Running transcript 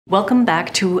Welcome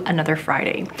back to another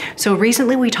Friday. So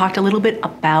recently we talked a little bit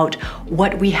about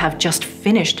what we have just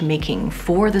finished making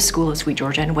for the School of Sweet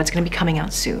Georgia and what's going to be coming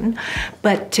out soon.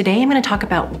 But today I'm going to talk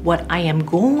about what I am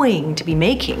going to be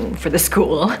making for the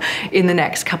school in the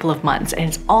next couple of months. And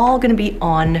it's all going to be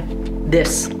on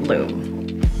this loom.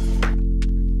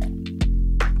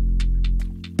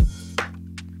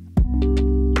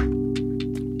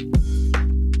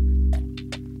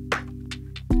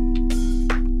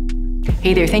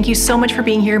 Hey there, thank you so much for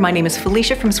being here. My name is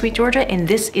Felicia from Sweet Georgia, and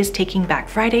this is Taking Back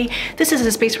Friday. This is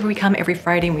a space where we come every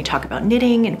Friday and we talk about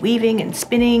knitting and weaving and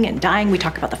spinning and dyeing. We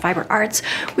talk about the fiber arts,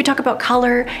 we talk about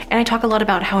color, and I talk a lot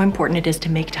about how important it is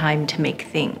to make time to make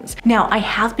things. Now, I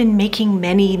have been making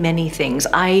many things.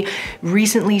 I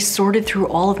recently sorted through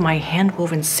all of my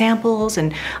hand-woven samples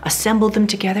and assembled them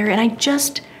together, and I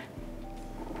just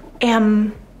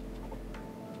am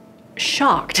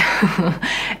shocked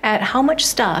at how much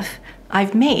stuff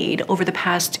I've made over the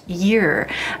past year.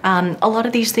 A lot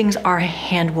of these things are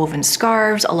hand-woven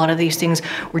scarves. A lot of these things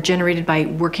were generated by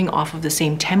working off of the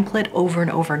same template over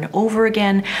and over and over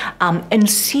again, and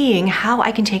seeing how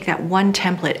I can take that one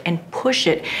template and push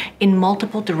it in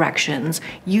multiple directions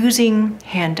using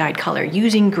hand-dyed color,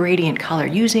 using gradient color,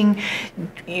 using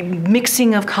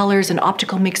mixing of colors and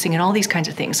optical mixing and all these kinds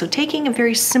of things. So taking a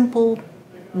very simple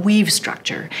weave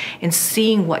structure and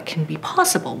seeing what can be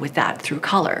possible with that through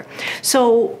color.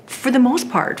 So for the most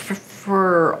part,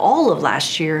 for all of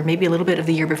last year, maybe a little bit of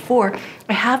the year before,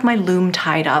 I have my loom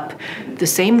tied up the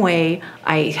same way.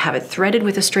 I have it threaded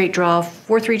with a straight draw,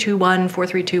 4-3-2-1,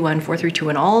 4-3-2-1,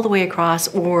 4-3-2-1 all the way across,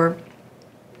 or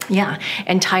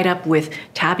and tied up with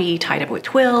tabby, tied up with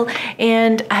twill,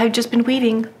 and I've just been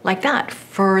weaving like that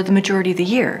for the majority of the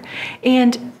year.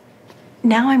 And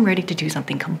now I'm ready to do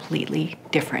something completely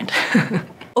different.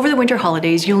 Over the winter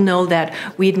holidays, you'll know that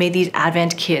we had made these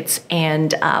Advent kits,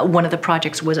 and one of the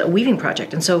projects was a weaving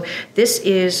project. And so this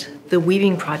is the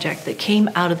weaving project that came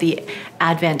out of the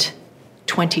Advent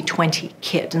 2020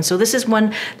 kit. And so this is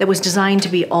one that was designed to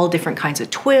be all different kinds of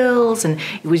twills, and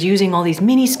it was using all these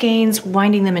mini skeins,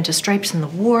 winding them into stripes in the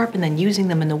warp, and then using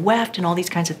them in the weft and all these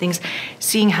kinds of things,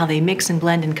 seeing how they mix and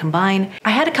blend and combine.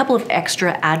 I had a couple of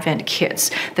extra Advent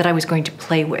kits that I was going to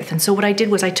play with. And so what I did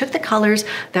was I took the colors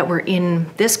that were in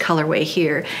this colorway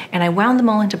here, and I wound them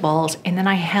all into balls, and then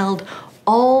I held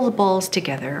all the balls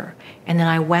together, and then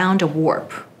I wound a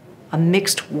warp, a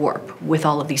mixed warp with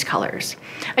all of these colors.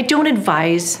 I don't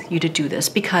advise you to do this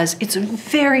because it's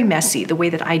very messy. The way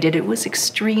that I did it was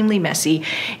extremely messy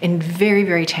and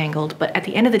very tangled, but at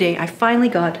the end of the day, I finally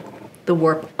got the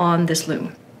warp on this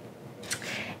loom.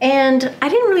 And I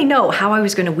didn't really know how I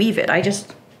was going to weave it. I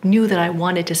just knew that I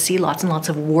wanted to see lots and lots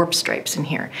of warp stripes in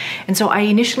here. And so I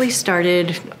initially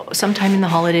started sometime in the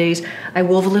holidays. I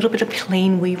wove a little bit of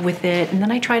plain weave with it, and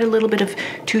then I tried a little bit of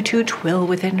tutu twill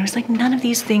with it, and I was like, none of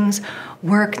these things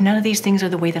work. None of these things are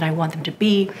the way that I want them to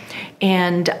be.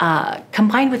 And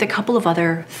combined with a couple of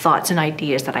other thoughts and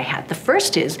ideas that I had. The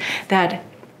first is that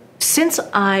since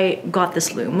I got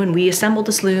this loom, when we assembled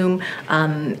this loom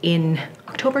in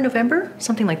October, November,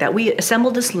 something like that. We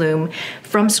assembled this loom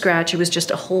from scratch. It was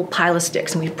just a whole pile of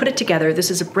sticks, and we put it together.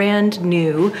 This is a brand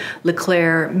new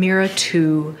Leclerc Mira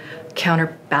II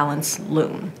Counterbalance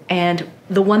Loom. And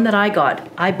the one that I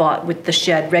bought with the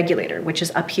shed regulator, which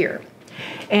is up here.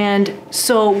 And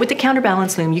so with the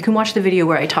Counterbalance Loom, you can watch the video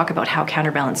where I talk about how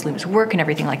Counterbalance looms work and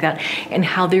everything like that, and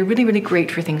how they're really great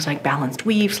for things like balanced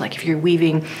weaves, like if you're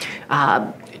weaving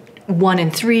 1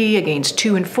 and 3 against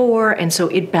 2 and 4, and so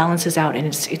it balances out, and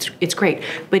it's great.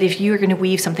 But if you're going to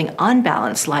weave something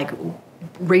unbalanced, like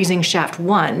raising shaft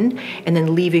 1 and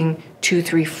then leaving 2,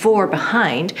 3, 4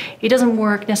 behind, it doesn't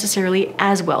work necessarily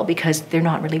as well because they're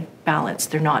not really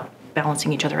balanced. They're not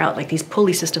balancing each other out. Like these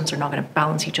pulley systems are not going to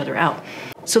balance each other out.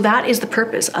 So that is the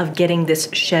purpose of getting this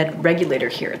shed regulator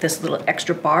here, this little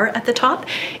extra bar at the top.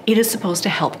 It is supposed to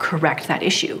help correct that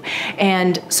issue.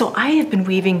 And so I have been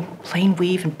weaving plain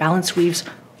weave and balanced weaves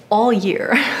all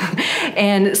year.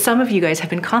 And some of you guys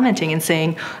have been commenting and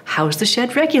saying, how's the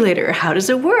shed regulator? How does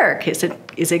it work? Is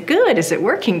it good? Is it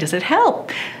working? Does it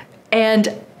help? And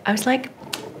I was like,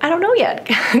 I don't know yet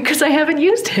because I haven't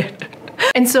used it.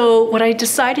 And so what I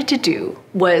decided to do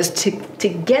was to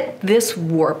get this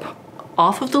warp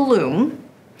off of the loom.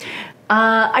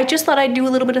 I just thought I'd do a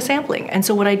little bit of sampling. And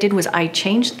so what I did was I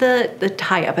changed the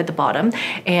tie up at the bottom.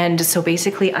 And so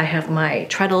basically I have my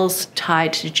treadles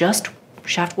tied to just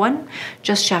shaft 1,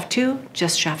 just shaft 2,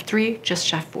 just shaft 3, just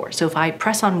shaft 4. So if I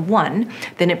press on 1,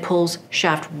 then it pulls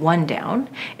shaft 1 down,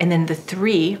 and then the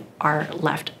 3 are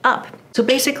left up. So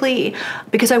basically,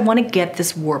 because I want to get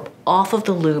this warp off of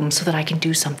the loom so that I can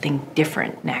do something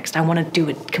different next. I want to do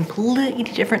a completely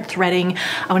different threading.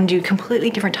 I want to do a completely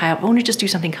different tie-up. I want to just do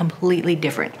something completely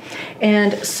different.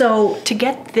 And so to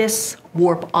get this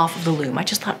warp off of the loom, I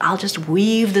just thought I'll just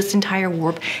weave this entire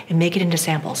warp and make it into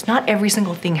samples. Not every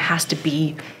single thing has to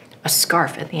be a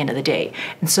scarf at the end of the day.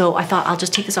 And so I thought I'll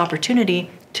just take this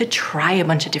opportunity to try a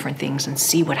bunch of different things and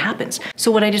see what happens. So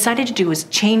what I decided to do is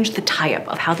change the tie-up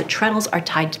of how the treadles are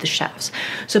tied to the shafts.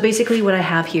 So basically what I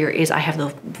have here is I have the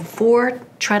 4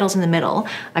 treadles in the middle.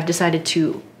 I've decided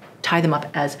to tie them up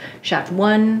as shaft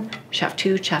 1, shaft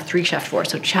 2, shaft 3, shaft 4.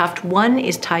 So shaft 1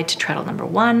 is tied to treadle number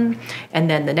 1, and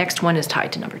then the next one is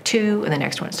tied to number 2, and the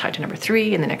next one is tied to number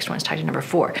 3, and the next one is tied to number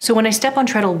 4. So when I step on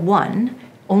treadle 1,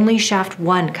 only shaft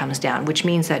 1 comes down, which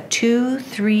means that 2,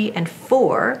 3, and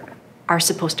 4 are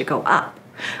supposed to go up.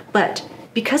 But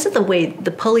because of the way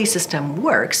the pulley system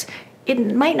works,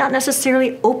 it might not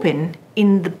necessarily open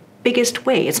in the biggest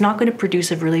way. It's not going to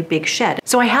produce a really big shed.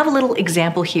 So I have a little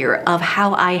example here of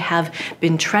how I have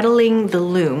been treadling the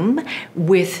loom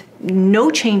with no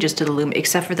changes to the loom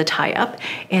except for the tie-up.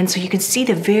 And so you can see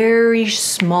the very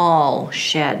small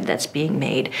shed that's being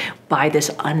made by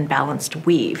this unbalanced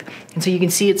weave. And so you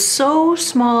can see it's so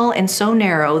small and so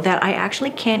narrow that I actually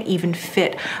can't even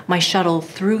fit my shuttle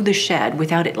through the shed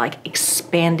without it like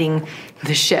expanding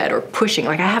the shed or pushing.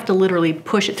 Like I have to literally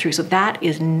push it through. So that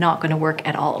is not going to work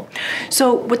at all.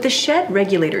 So what the shed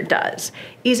regulator does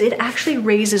is it actually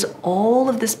raises all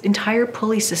of this entire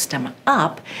pulley system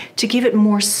up to give it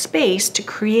more space to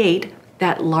create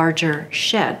that larger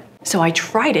shed. So I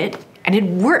tried it and it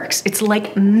works. It's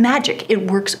like magic. It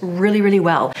works really, really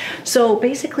well. So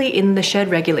basically in the shed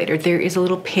regulator, there is a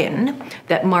little pin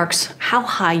that marks how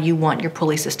high you want your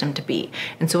pulley system to be.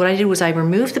 And so what I did was I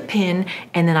removed the pin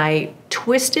and then I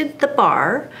twisted the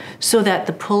bar so that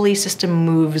the pulley system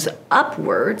moves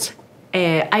upwards.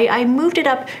 I moved it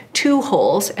up 2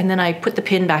 holes and then I put the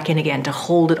pin back in again to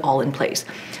hold it all in place.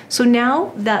 So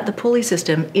now that the pulley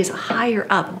system is higher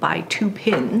up by 2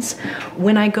 pins,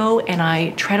 when I go and I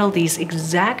treadle these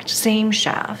exact same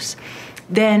shafts,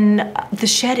 then the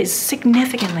shed is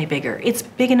significantly bigger. It's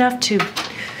big enough to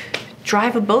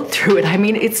drive a boat through it. I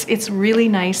mean, it's really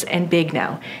nice and big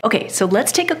now. Okay, so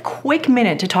let's take a quick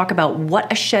minute to talk about what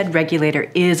a shed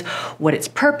regulator is, what its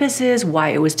purpose is, why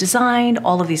it was designed,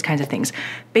 all of these kinds of things.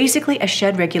 Basically, a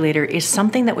shed regulator is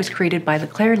something that was created by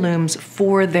Leclerc looms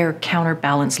for their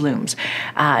counterbalance looms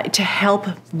to help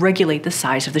regulate the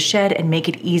size of the shed and make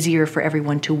it easier for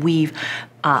everyone to weave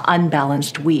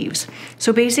unbalanced weaves.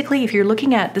 So basically, if you're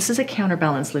looking at, this is a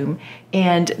counterbalance loom,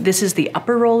 and this is the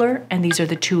upper roller, and these are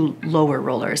the 2 lower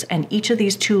rollers, and each of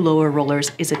these 2 lower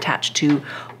rollers is attached to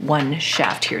 1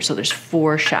 shaft here. So there's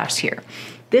 4 shafts here.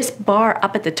 This bar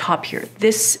up at the top here,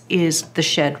 this is the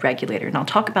shed regulator, and I'll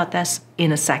talk about this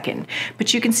in a second.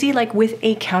 But you can see, like with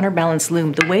a counterbalance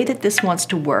loom, the way that this wants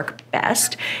to work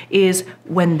best is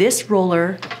when this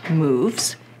roller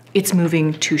moves, it's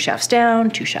moving 2 shafts down,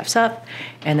 2 shafts up,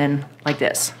 and then like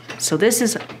this. So this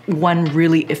is one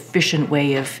really efficient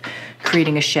way of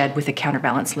creating a shed with a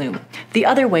counterbalance loom. The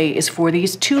other way is for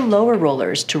these 2 lower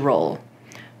rollers to roll.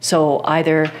 So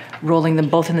either rolling them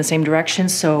both in the same direction,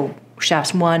 so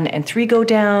shafts 1 and 3 go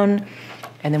down,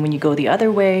 and then when you go the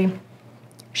other way,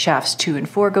 shafts 2 and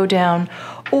 4 go down,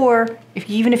 or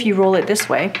even if you roll it this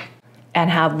way, and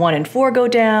have 1 and 4 go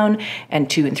down and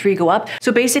 2 and 3 go up.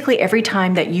 So basically every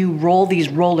time that you roll these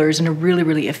rollers in a really,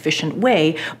 really efficient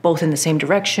way, both in the same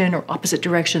direction or opposite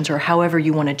directions or however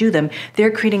you want to do them,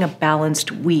 they're creating a balanced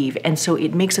weave. And so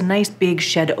it makes a nice big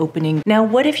shed opening. Now,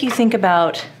 what if you think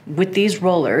about with these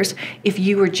rollers, if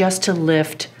you were just to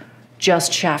lift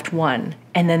just shaft 1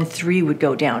 and then 3 would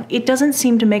go down? It doesn't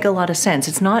seem to make a lot of sense.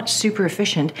 It's not super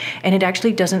efficient, and it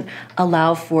actually doesn't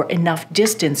allow for enough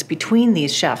distance between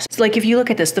these shafts. So like if you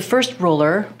look at this, the first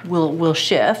roller will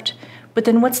shift, but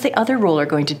then what's the other roller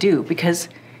going to do? Because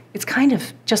it's kind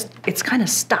of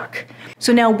stuck.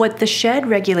 So now what the shed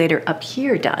regulator up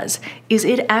here does is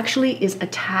it actually is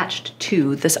attached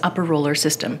to this upper roller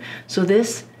system. So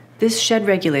this shed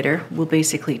regulator will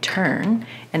basically turn,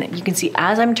 and you can see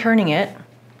as I'm turning it,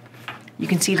 you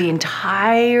can see the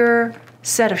entire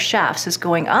set of shafts is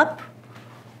going up,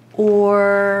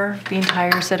 or the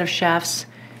entire set of shafts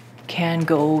can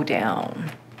go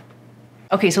down.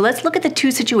 Okay, so let's look at the 2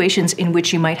 situations in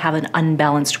which you might have an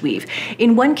unbalanced weave.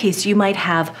 In one case, you might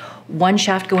have 1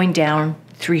 shaft going down,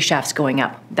 3 shafts going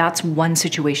up. That's one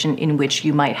situation in which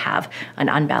you might have an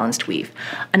unbalanced weave.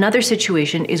 Another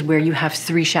situation is where you have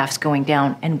 3 shafts going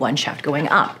down and 1 shaft going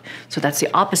up. So that's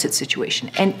the opposite situation.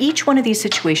 And each one of these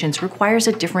situations requires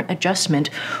a different adjustment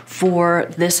for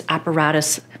this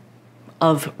apparatus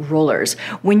of rollers.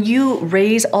 When you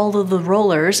raise all of the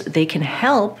rollers, they can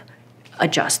help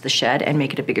adjust the shed and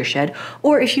make it a bigger shed.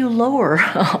 Or if you lower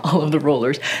all of the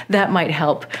rollers, that might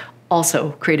help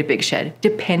also create a big shed,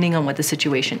 depending on what the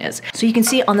situation is. So you can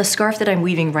see on the scarf that I'm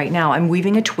weaving right now, I'm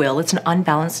weaving a twill. It's an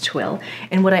unbalanced twill.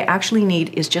 And what I actually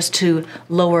need is just to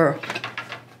lower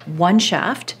 1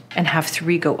 shaft and have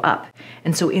 3 go up.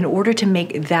 And so in order to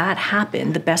make that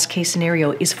happen, the best case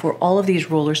scenario is for all of these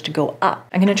rollers to go up.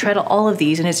 I'm gonna treadle all of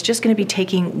these, and it's just gonna be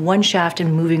taking 1 shaft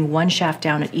and moving 1 shaft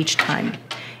down at each time.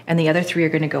 And the other 3 are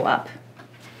gonna go up.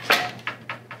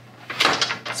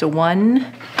 So 1,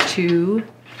 2,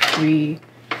 3,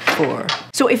 4.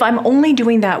 So if I'm only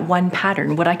doing that one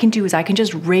pattern, what I can do is I can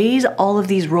just raise all of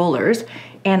these rollers,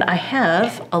 and I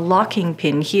have a locking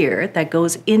pin here that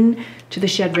goes in to the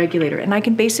shed regulator, and I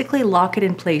can basically lock it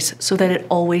in place so that it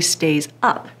always stays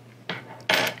up.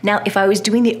 Now, if I was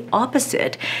doing the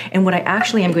opposite, and what I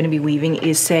actually am going to be weaving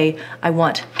is, say, I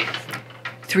want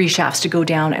 3 shafts to go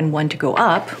down and 1 to go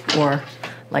up, or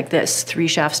like this, 3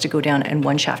 shafts to go down and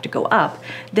 1 shaft to go up,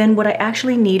 then what I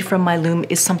actually need from my loom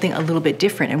is something a little bit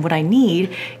different. And what I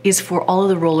need is for all of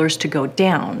the rollers to go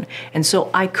down. And so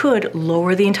I could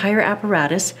lower the entire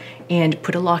apparatus and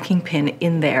put a locking pin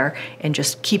in there and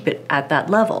just keep it at that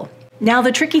level. Now,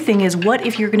 the tricky thing is, what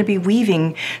if you're going to be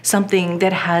weaving something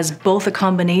that has both a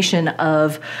combination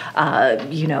of,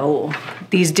 you know,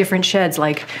 these different sheds,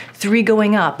 like 3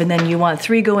 going up and then you want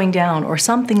 3 going down or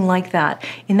something like that.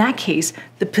 In that case,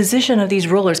 the position of these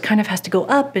rollers kind of has to go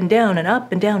up and down and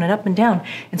up and down and up and down.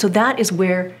 And so that is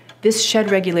where this shed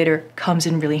regulator comes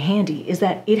in really handy, is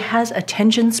that it has a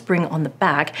tension spring on the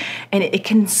back and it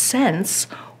can sense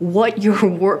what your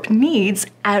warp needs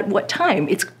at what time.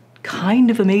 It's kind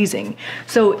of amazing.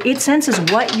 So it senses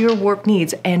what your warp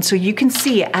needs. And so you can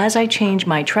see as I change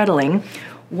my treadling,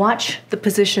 watch the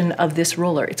position of this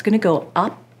roller. It's going to go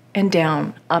up and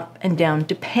down,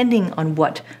 depending on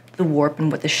what the warp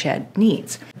and what the shed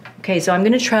needs. Okay, so I'm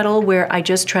going to treadle where I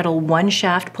just treadle 1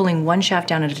 shaft, pulling 1 shaft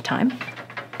down at a time.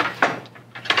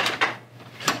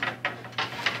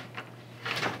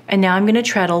 And now I'm going to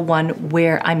treadle one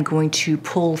where I'm going to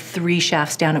pull 3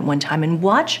 shafts down at one time, and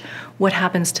watch what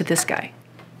happens to this guy.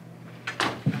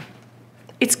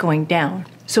 It's going down.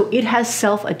 So it has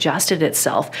self-adjusted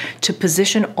itself to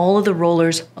position all of the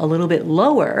rollers a little bit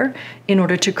lower in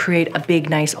order to create a big,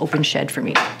 nice open shed for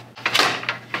me.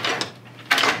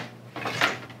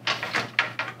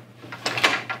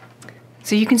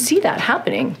 So you can see that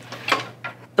happening.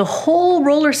 The whole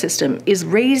roller system is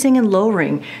raising and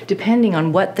lowering depending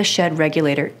on what the shed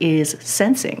regulator is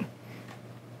sensing.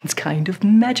 It's kind of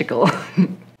magical.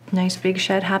 Nice big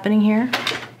shed happening here.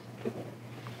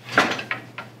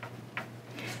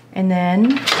 And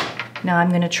then now I'm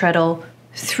going to treadle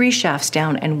 3 shafts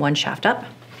down and 1 shaft up.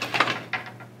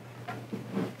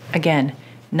 Again,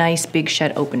 nice big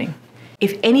shed opening.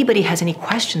 If anybody has any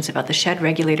questions about the shed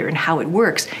regulator and how it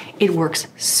works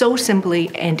so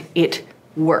simply, and it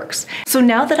works. So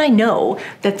now that I know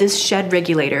that this shed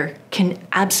regulator can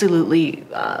absolutely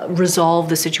resolve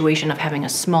the situation of having a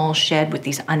small shed with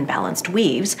these unbalanced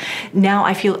weaves, now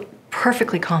I feel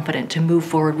perfectly confident to move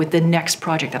forward with the next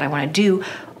project that I want to do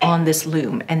on this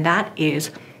loom, and that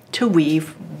is to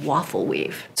weave waffle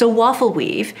weave. So waffle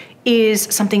weave is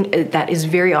something that is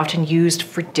very often used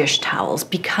for dish towels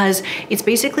because it's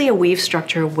basically a weave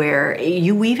structure where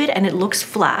you weave it and it looks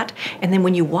flat, and then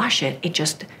when you wash it, it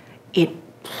just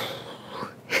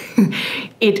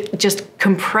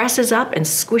compresses up and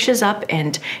squishes up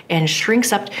and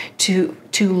shrinks up to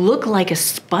look like a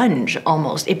sponge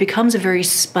almost. It becomes a very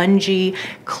spongy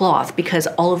cloth because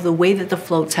all of the way that the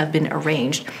floats have been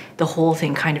arranged, the whole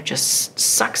thing kind of just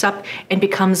sucks up and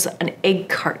becomes an egg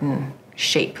carton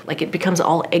shape. Like it becomes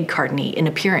all egg carton-y in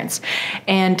appearance.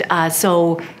 And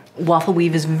so waffle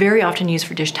weave is very often used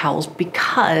for dish towels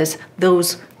because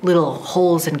those little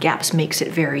holes and gaps makes it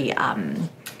very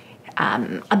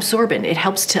absorbent. It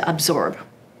helps to absorb.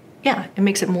 Yeah, it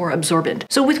makes it more absorbent.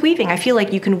 So with weaving, I feel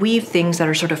like you can weave things that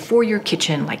are sort of for your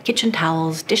kitchen, like kitchen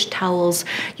towels, dish towels.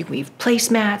 You can weave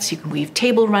placemats, you can weave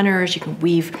table runners, you can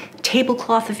weave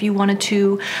tablecloth if you wanted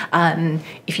to.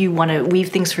 If you want to weave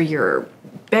things for your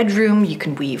bedroom, you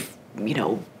can weave, you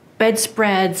know,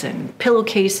 bedspreads and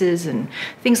pillowcases and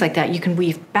things like that. You can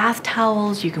weave bath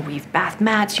towels, you can weave bath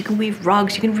mats, you can weave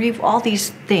rugs, you can weave all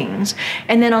these things.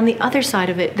 And then on the other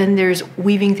side of it, then there's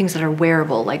weaving things that are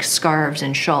wearable, like scarves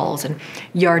and shawls and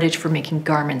yardage for making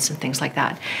garments and things like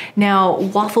that. Now,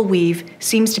 waffle weave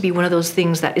seems to be one of those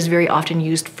things that is very often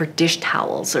used for dish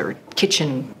towels or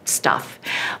kitchen stuff.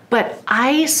 But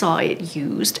I saw it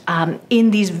used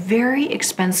in these very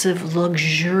expensive,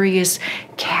 luxurious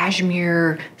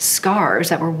cashmere scarves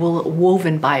that were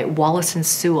woven by Wallace &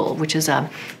 Sewell, which is a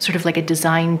sort of like a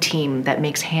design team that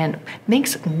makes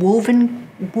woven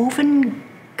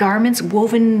garments,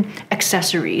 woven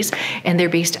accessories, and they're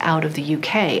based out of the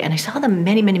UK. And I saw them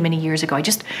many, many, many years ago. I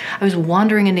was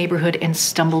wandering a neighborhood and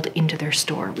stumbled into their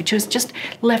store, which was just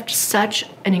left such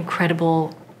an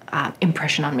incredible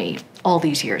impression on me all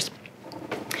these years.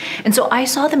 And so I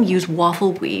saw them use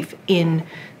waffle weave in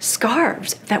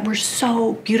scarves that were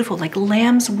so beautiful, like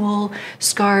lamb's wool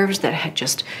scarves that had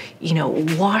just,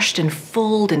 washed and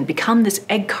fulled and become this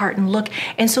egg carton look.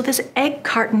 And so this egg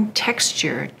carton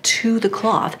texture to the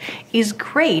cloth is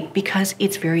great because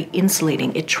it's very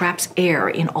insulating. It traps air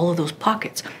in all of those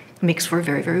pockets. Makes for a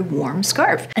very, very warm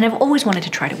scarf. And I've always wanted to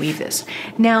try to weave this.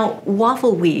 Now,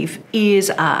 waffle weave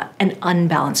is an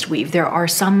unbalanced weave. There are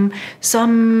some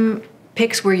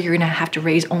picks where you're gonna have to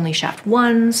raise only shaft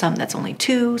 1, some that's only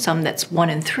 2, some that's 1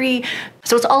 and 3.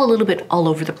 So it's all a little bit all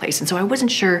over the place. And so I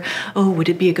wasn't sure, would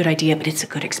it be a good idea? But it's a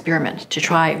good experiment to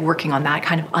try working on that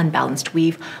kind of unbalanced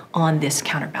weave on this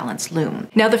Counterbalance loom.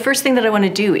 Now, the first thing that I wanna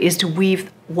do is to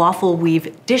weave waffle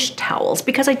weave dish towels,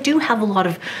 because I do have a lot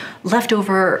of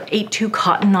leftover 8/2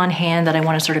 cotton on hand that I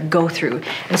want to sort of go through.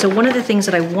 And so one of the things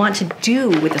that I want to do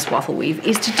with this waffle weave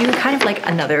is to do kind of like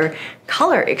another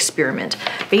color experiment,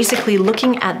 basically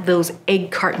looking at those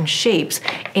egg carton shapes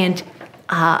and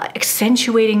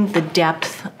accentuating the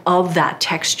depth of that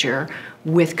texture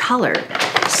with color.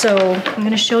 So I'm going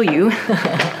to show you.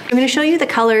 I'm going to show you the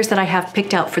colors that I have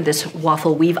picked out for this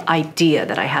waffle weave idea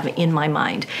that I have in my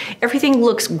mind. Everything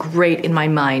looks great in my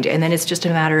mind, and then it's just a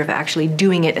matter of actually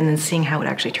doing it and then seeing how it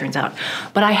actually turns out.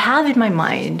 But I have in my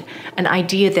mind an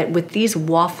idea that with these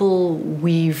waffle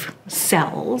weave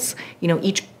cells,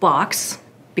 each box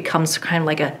becomes kind of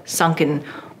like a sunken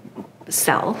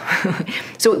cell.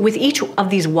 So with each of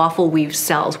these waffle weave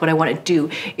cells, what I want to do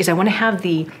is I want to have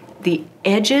the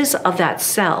edges of that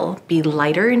cell be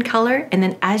lighter in color, and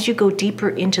then as you go deeper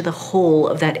into the hole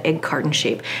of that egg carton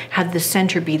shape, have the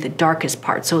center be the darkest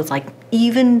part. So it's like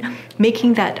even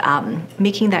making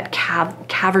that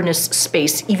cavernous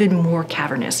space even more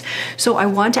cavernous. So I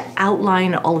want to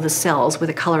outline all of the cells with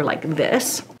a color like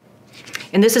this.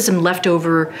 And this is some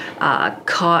leftover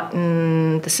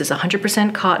cotton. This is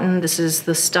 100% cotton. This is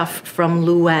the stuff from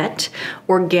Louette,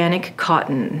 organic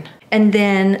cotton. And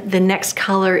then the next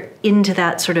color into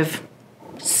that sort of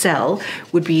cell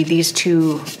would be these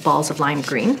 2 balls of lime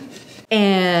green.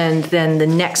 And then the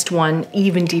next one,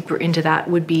 even deeper into that,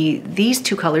 would be these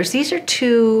 2 colors. These are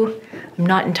 2, I'm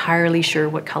not entirely sure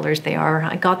what colors they are.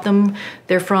 I got them,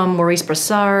 they're from Maurice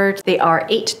Brassard. They are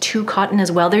 8/2 cotton as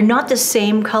well. They're not the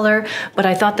same color, but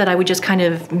I thought that I would just kind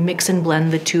of mix and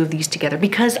blend the 2 of these together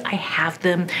because I have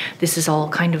them. This is all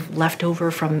kind of leftover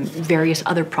from various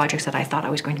other projects that I thought I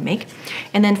was going to make.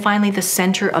 And then finally, the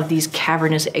center of these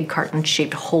cavernous egg carton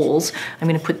shaped holes, I'm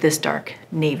gonna put this dark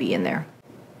navy in there.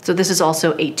 So this is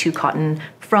also 8/2 cotton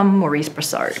from Maurice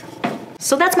Brassard.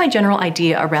 So that's my general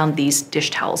idea around these dish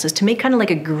towels, is to make kind of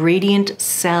like a gradient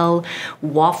cell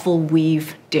waffle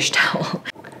weave dish towel.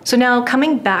 So now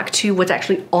coming back to what's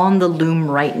actually on the loom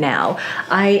right now,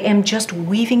 I am just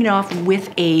weaving it off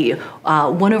with a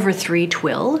 1/3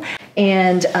 twill.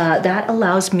 And that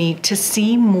allows me to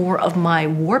see more of my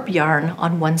warp yarn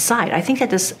on one side. I think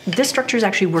that this structure is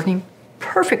actually working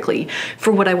perfectly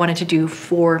for what I wanted to do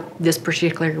for this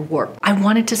particular warp. I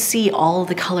wanted to see all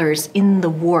the colors in the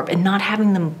warp and not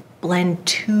having them blend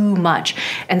too much.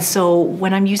 And so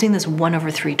when I'm using this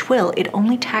 1/3 twill, it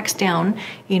only tacks down,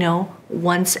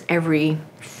 once every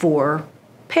 4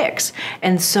 picks.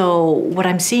 And so what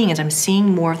I'm seeing is I'm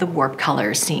seeing more of the warp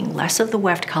color, seeing less of the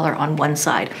weft color on one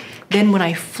side. Then when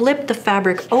I flip the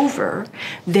fabric over,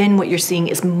 then what you're seeing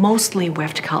is mostly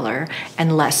weft color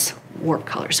and less warp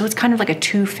color. So it's kind of like a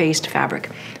 2-faced fabric.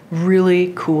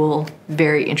 Really cool,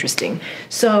 very interesting.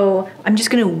 So I'm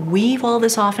just gonna weave all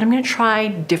this off and I'm gonna try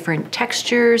different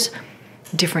textures,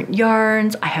 different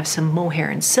yarns. I have some mohair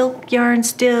and silk yarn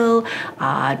still.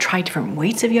 Try different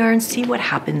weights of yarn, see what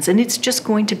happens. And it's just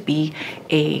going to be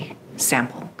a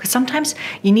sample. Because sometimes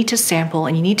you need to sample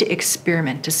and you need to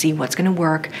experiment to see what's gonna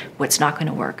work, what's not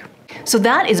gonna work. So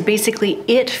that is basically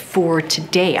it for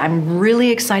today. I'm really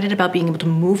excited about being able to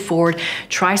move forward,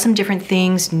 try some different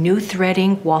things, new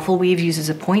threading. Waffle weave uses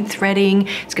a point threading.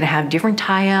 It's gonna have different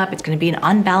tie-up. It's gonna be an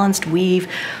unbalanced weave.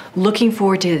 Looking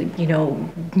forward to,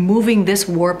 moving this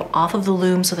warp off of the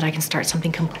loom so that I can start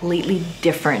something completely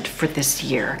different for this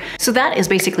year. So that is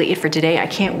basically it for today. I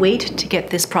can't wait to get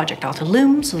this project off the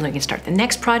loom so that I can start the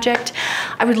next project.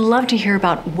 I would love to hear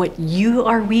about what you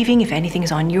are weaving, if anything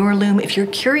is on your loom, if you're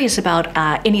curious about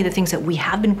any of the things that we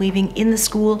have been weaving in the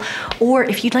school, or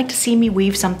if you'd like to see me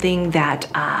weave something that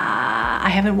I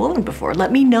haven't woven before.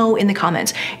 Let me know in the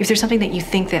comments if there's something that you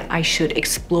think that I should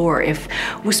explore,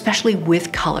 especially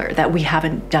with color, that we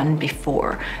haven't done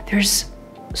before. There's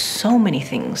so many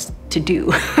things to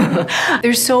do.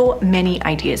 There's so many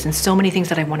ideas and so many things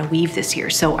that I want to weave this year.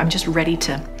 So I'm just ready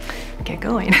to get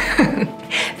going.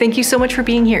 Thank you so much for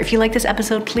being here. If you like this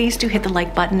episode, please do hit the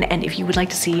like button. And if you would like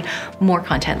to see more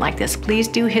content like this, please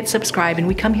do hit subscribe. And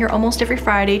we come here almost every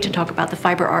Friday to talk about the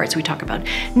fiber arts. We talk about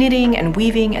knitting and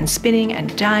weaving and spinning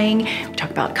and dyeing. We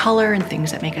talk about color and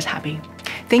things that make us happy.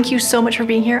 Thank you so much for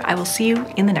being here. I will see you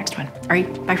in the next one. All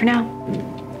right, bye for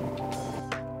now.